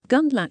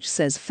Gundlach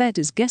says Fed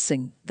is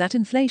guessing that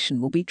inflation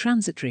will be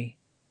transitory.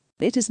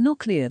 It is not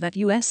clear that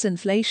US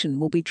inflation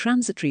will be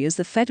transitory, as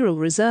the Federal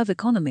Reserve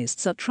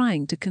economists are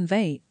trying to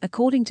convey,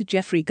 according to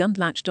Jeffrey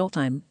Gundlach.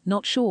 I'm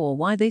not sure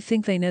why they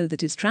think they know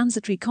that it's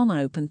transitory,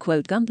 open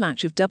quote.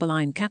 Gundlach of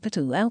DoubleLine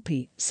Capital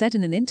LP said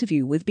in an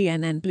interview with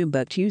BNN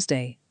Bloomberg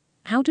Tuesday.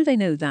 How do they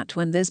know that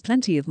when there's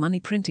plenty of money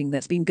printing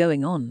that's been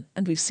going on,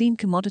 and we've seen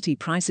commodity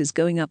prices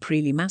going up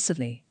really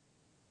massively?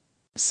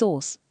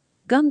 Source: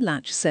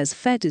 Gundlach says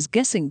Fed is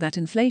guessing that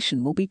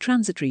inflation will be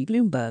transitory.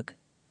 Bloomberg.